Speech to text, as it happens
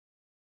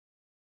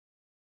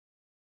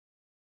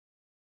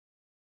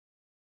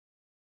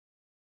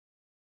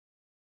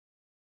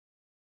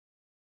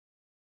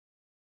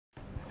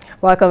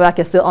Welcome back.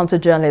 You're still on to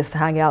Journalist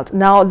Hangout.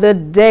 Now, the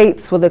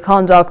dates for the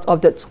conduct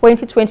of the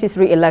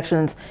 2023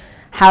 elections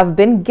have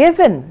been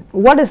given.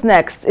 What is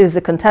next is the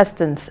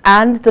contestants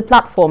and the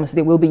platforms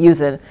they will be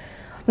using.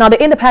 Now,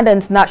 the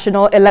Independent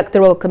National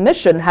Electoral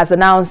Commission has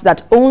announced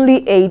that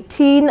only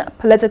 18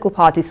 political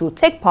parties will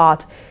take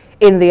part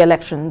in the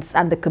elections,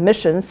 and the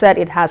Commission said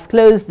it has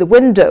closed the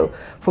window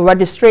for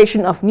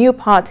registration of new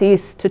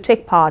parties to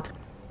take part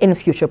in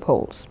future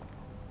polls.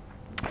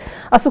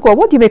 Asukwa,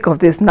 what do you make of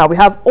this now? We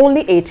have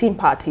only 18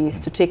 parties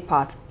to take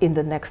part in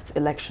the next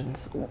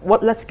elections.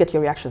 Let's get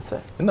your reactions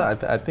first. No,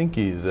 I think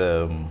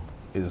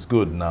it's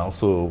good now.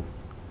 So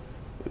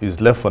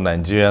it's left for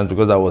Nigerians,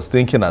 because I was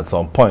thinking at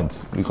some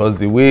point, because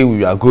the way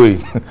we are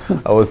going,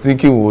 I was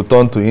thinking we will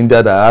turn to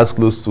India that has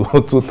close to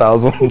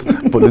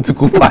 2,000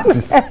 political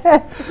parties.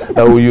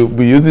 That will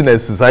be using a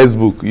exercise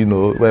book, you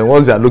know, when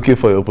once you are looking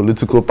for your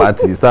political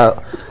party, you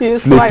start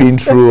flipping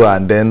through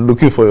and then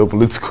looking for your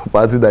political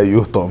party that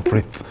you turn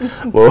print.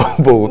 but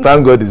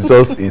thank God it's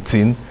just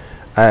 18.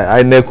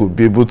 INEC will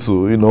be able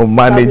to, you know,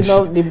 manage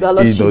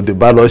the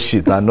ballot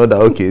sheet and know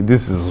that, okay,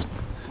 this is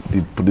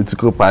the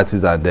political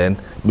parties, and then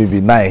maybe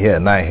 9 here,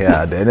 9 here,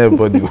 and then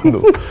everybody will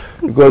know.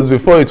 Because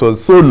before it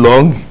was so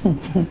long,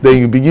 then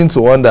you begin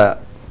to wonder,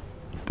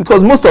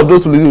 because most of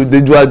those political,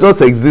 they were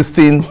just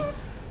existing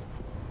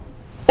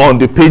on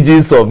the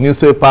pages of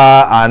newspaper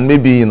and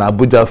maybe in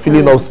Abuja,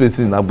 filling up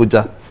spaces in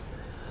Abuja.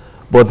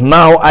 But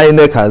now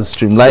INEC has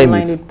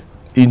streamlined it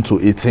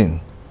into 18.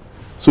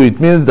 So it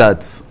means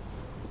that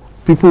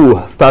people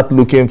will start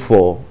looking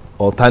for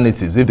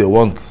alternatives if they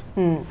want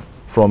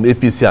from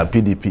APC and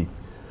PDP.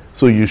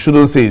 So you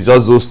shouldn't say it's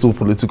just those two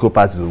political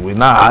parties. We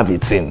now have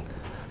 18.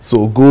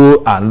 So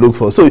go and look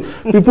for. So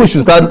people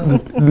should start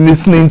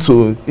listening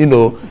to, you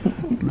know,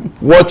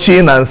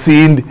 watching and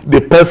seeing the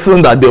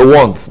person that they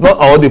want, not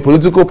all the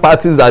political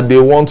parties that they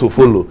want to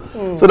follow.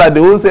 So that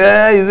they will say,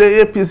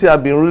 hey, APC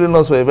have been ruling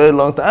us for a very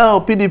long time. Oh,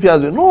 PDP has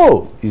been.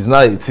 No, it's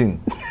now 18.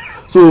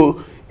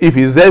 So if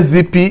it's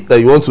SDP that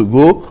you want to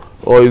go,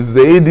 or it's the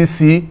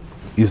ADC,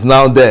 it's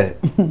now there.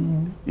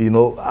 You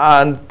know,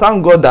 and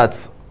thank God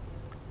that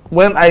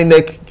when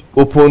INEC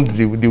opened,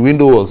 the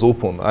window was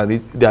open,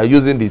 and they are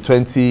using the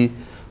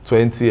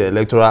 2020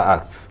 Electoral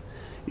Act.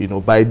 You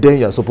know, by then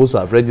you are supposed to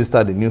have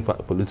registered a new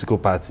political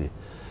party.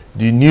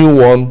 The new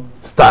one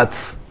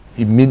starts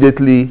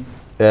immediately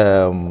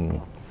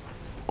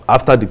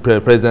after the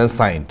president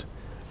signed.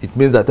 It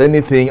means that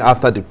anything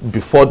after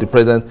before the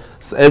president,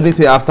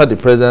 everything after the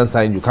president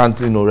signed, you can't,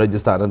 you know,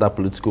 register another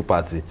political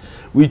party,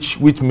 which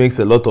makes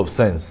a lot of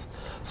sense.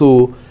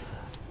 So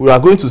we are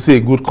going to see a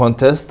good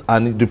contest,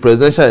 and the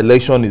presidential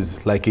election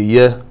is like a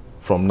year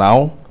from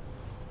now.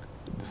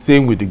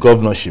 Same with the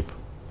governorship.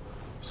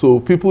 So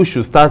people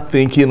should start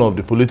thinking of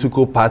the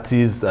political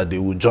parties that they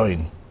will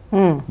join.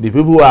 The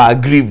people who are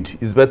aggrieved,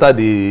 it's better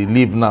they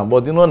leave now.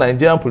 But you know,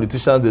 Nigerian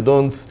politicians, they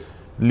don't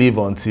leave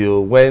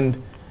until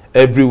when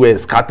everywhere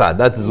is scattered.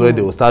 That is where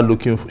they will start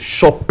looking for,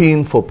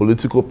 shopping for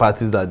political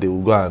parties that they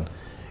will go and,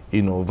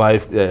 you know,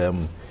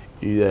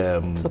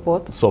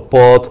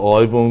 support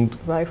or even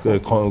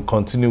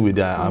continue with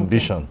their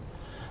ambition.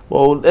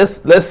 Well,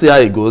 let's see how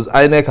it goes.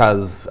 I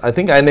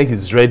think INEC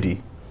is ready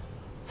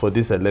for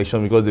this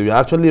election, because they were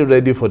actually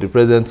ready for the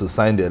president to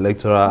sign the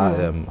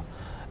Electoral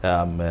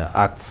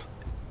Act,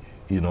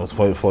 you know,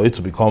 for it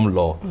to become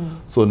law.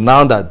 So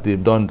now that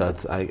they've done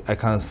that, I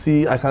can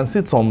see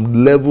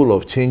some level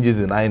of changes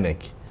in INEC.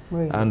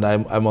 Really? And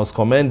I must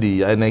commend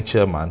the INEC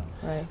chairman,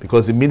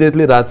 because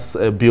immediately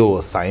that bill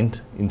was signed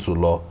into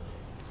law,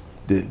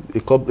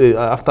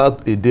 after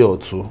a day or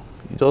two,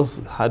 he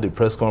just had a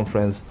press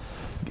conference,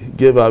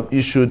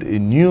 issued a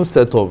new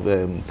set of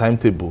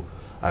timetable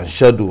and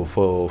schedule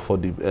for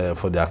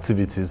the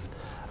activities,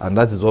 and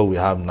that is what we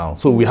have now.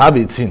 So we have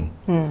 18.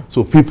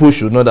 So people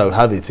should know that we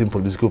have 18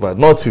 political parties,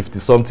 not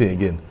 50-something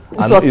again.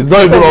 And it's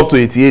not even up to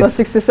 88.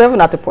 67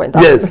 at the point.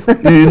 Yes,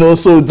 you know.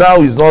 So now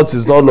it's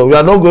not long. We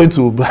are not going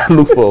to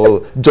look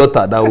for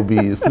Jota that will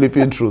be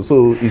flipping through.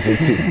 So it's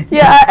 18.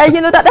 Yeah, you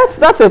know,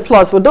 that's a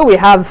plus. Although we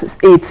have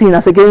 18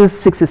 as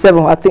against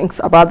 67, I think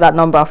about that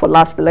number for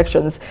last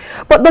elections.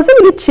 But does it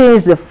really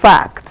change the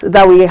fact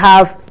that we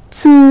have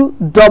two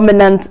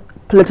dominant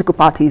political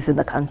parties in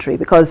the country?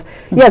 Because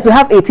yes, we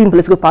have 18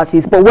 political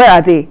parties, but where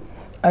are they?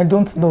 I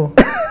don't know.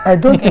 I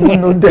don't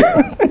even know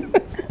them.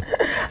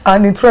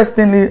 And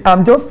interestingly,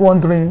 I'm just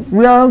wondering,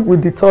 where will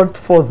the third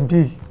force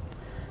be?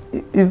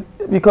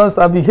 Because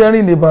I've been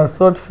hearing about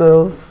third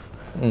force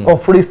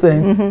of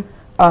recent,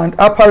 and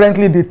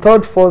apparently the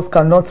third force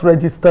cannot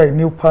register a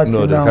new party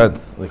now. No,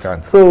 they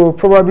can't. So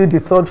probably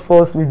the third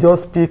force will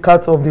just pick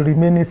out of the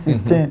remaining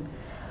 16.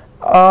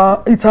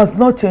 It has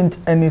not changed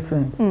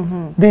anything.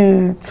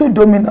 The two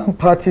dominant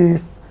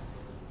parties,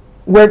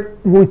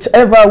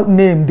 whichever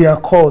name they are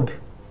called,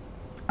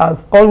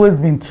 has always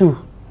been two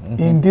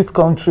in this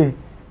country.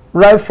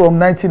 Right from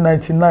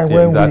 1999,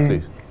 when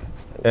we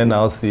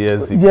NLC,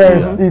 SDP.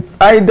 Yes, it's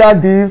either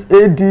this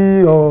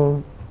AD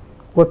or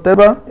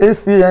whatever,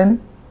 ACN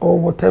or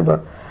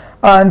whatever.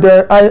 And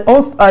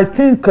I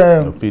think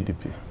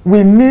PDP.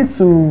 We need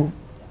to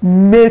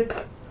make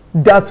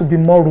that to be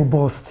more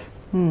robust.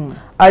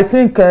 I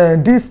think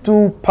these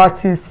two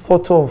parties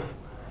sort of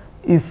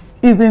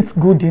isn't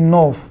good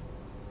enough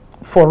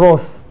for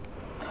us,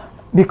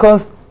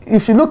 because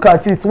if you look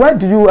at it, why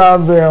do you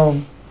have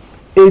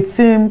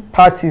 18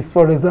 parties,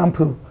 for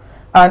example,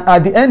 and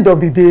at the end of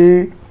the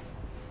day,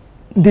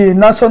 the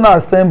National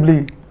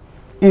Assembly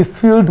is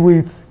filled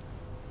with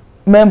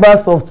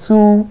members of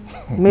two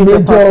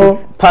major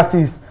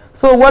parties.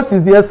 So what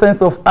is the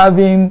essence of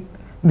having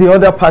the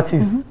other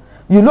parties?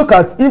 You look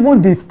at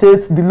even the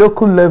states, the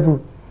local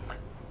level,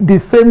 the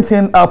same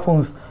thing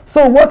happens.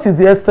 So what is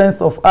the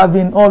essence of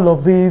having all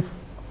of these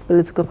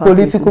political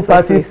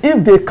parties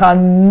if they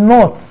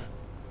cannot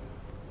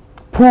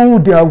pull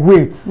their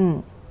weight?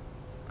 Even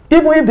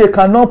if they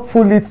cannot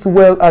pull it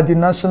well at the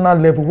national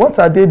level, what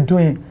are they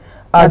doing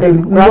at the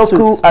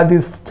local, at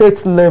the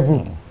state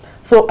level?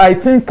 So I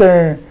think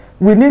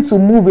we need to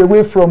move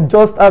away from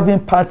just having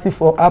party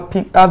for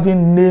having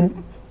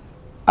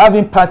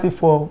party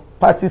for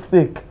party's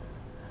sake.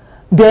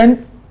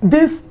 Then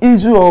this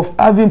issue of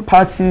having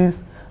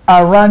parties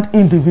around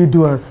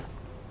individuals,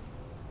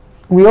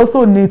 we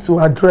also need to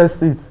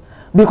address it,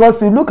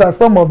 because you look at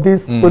some of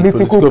these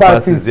political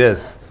parties,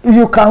 yes,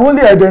 you can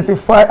only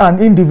identify an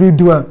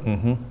individual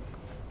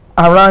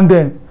around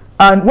them,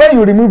 and when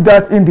you remove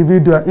that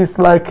individual, it's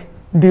like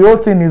the whole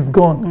thing is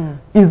gone.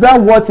 Is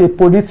that what a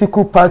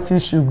political party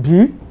should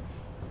be?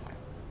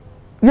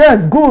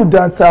 Yes, good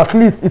that at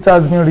least it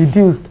has been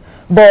reduced,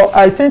 but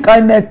I think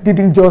INEC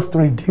didn't just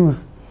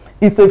reduce.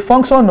 It's a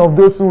function of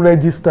those who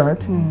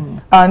registered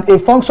and a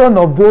function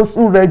of those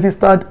who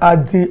registered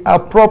at the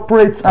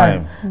appropriate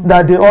time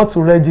that they ought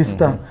to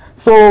register.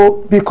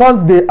 So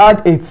because they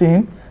had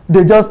 18,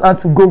 they just had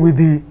to go with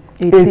the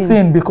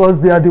 18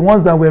 because they are the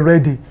ones that were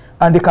ready,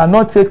 and they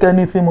cannot take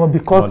anything more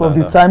because of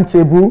the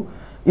timetable.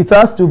 It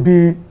has to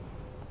be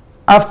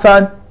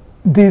after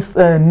this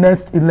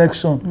next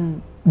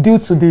election due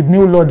to the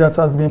new law that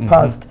has been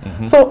passed.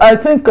 So I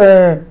think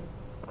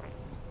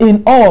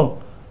in all,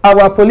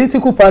 our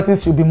political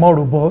parties should be more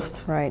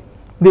robust. Right.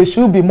 They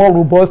should be more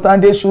robust,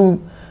 and they should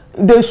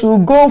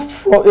go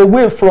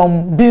away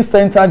from being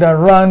centered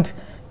around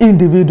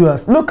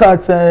individuals. Look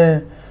at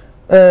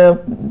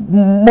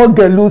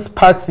Mogelu's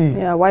party.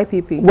 Yeah,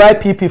 YPP.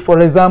 YPP, for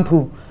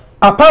example.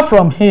 Apart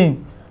from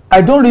him, I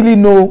don't really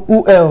know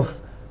who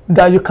else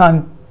that you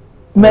can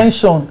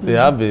mention. They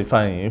have a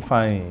fine.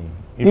 Okay.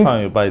 Yeah,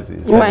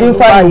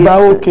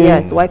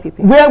 it's YPP.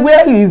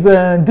 Where is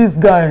this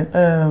guy?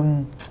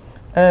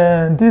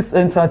 This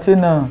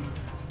entertainer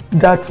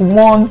that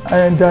won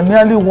that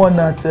nearly won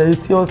at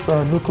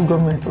Etiosa local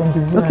government on the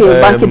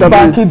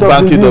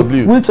Banky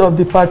W. Which of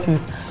the parties?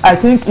 I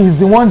think is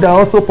the one that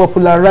also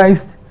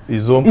popularized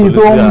his own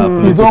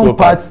political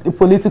party.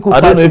 I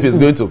don't know if it's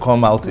going to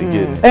come out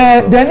again.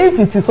 Then if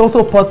it is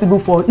also possible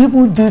for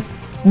even these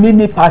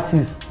mini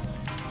parties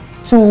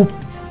to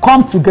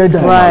come together,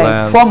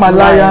 form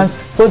alliance,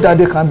 so that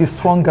they can be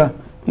stronger,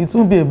 it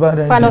won't be a bad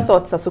idea. Final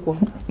thoughts, Asuku?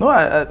 No,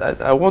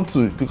 I want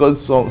to,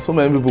 because so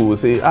many people will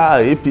say,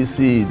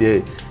 APC,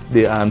 they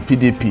and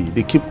PDP,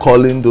 they keep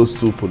calling those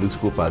two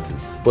political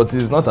parties. But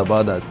it's not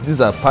about that. These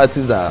are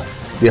parties that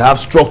they have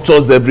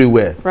structures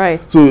everywhere.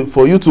 Right. So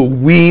for you to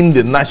win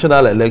the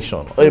national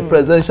election or a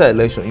presidential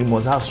election, you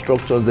must have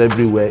structures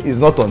everywhere. It's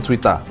not on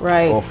Twitter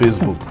or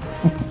Facebook.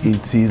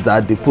 It is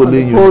at the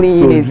polling unit.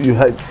 So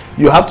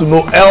you have to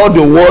know all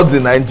the wards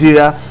in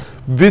Nigeria.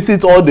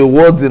 Visit all the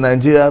wards in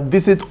Nigeria,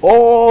 visit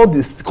all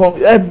this,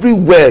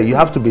 everywhere. You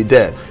have to be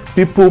there.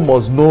 People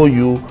must know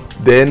you,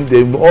 then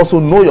they also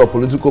know your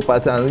political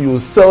party, and you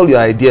sell your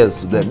ideas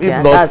to them.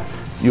 If not,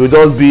 you'll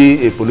just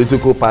be a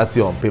political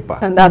party on paper.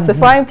 And that's a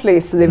fine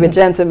place to leave it,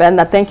 gentlemen.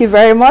 Thank you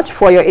very much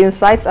for your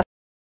insights.